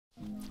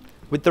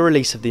With the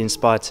release of the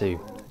Inspire 2,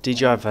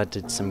 DJI have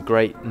added some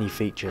great new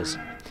features.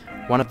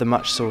 One of the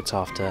much sought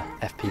after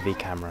FPV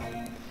camera.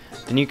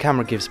 The new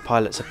camera gives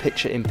pilots a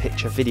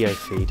picture-in-picture video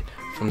feed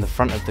from the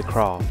front of the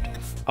craft,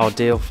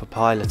 ideal for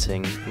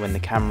piloting when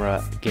the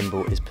camera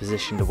gimbal is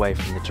positioned away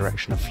from the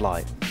direction of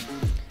flight.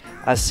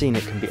 As seen,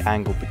 it can be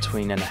angled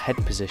between an ahead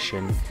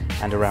position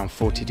and around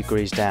 40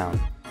 degrees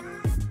down.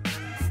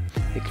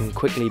 It can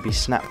quickly be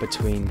snapped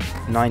between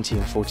 90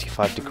 and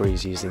 45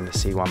 degrees using the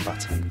C1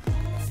 button.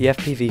 The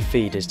FPV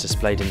feed is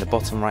displayed in the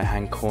bottom right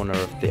hand corner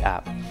of the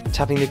app.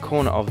 Tapping the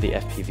corner of the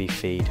FPV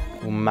feed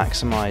will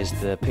maximise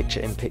the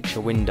picture-in-picture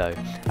window,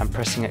 and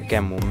pressing it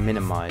again will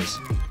minimise.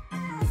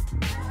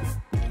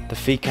 The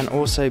feed can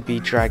also be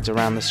dragged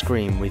around the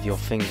screen with your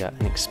finger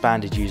and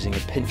expanded using a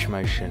pinch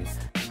motion.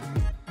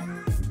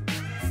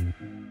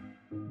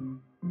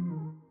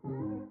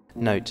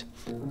 Note,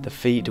 the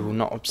feed will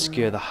not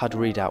obscure the HUD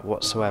readout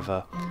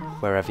whatsoever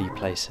wherever you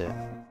place it.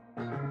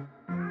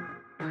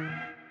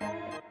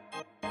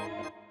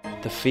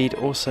 The feed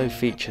also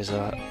features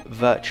a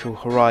virtual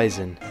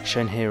horizon,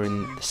 shown here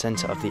in the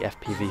centre of the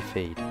FPV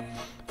feed.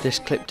 This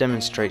clip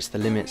demonstrates the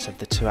limits of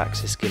the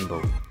 2-axis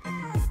gimbal.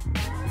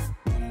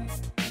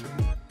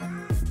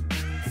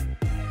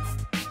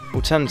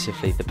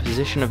 Alternatively, the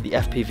position of the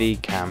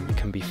FPV cam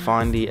can be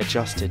finely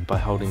adjusted by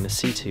holding the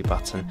C2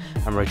 button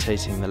and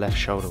rotating the left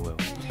shoulder wheel.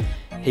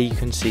 Here you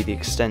can see the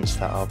extents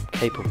that are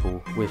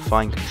capable with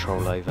fine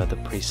control over the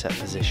preset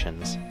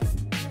positions.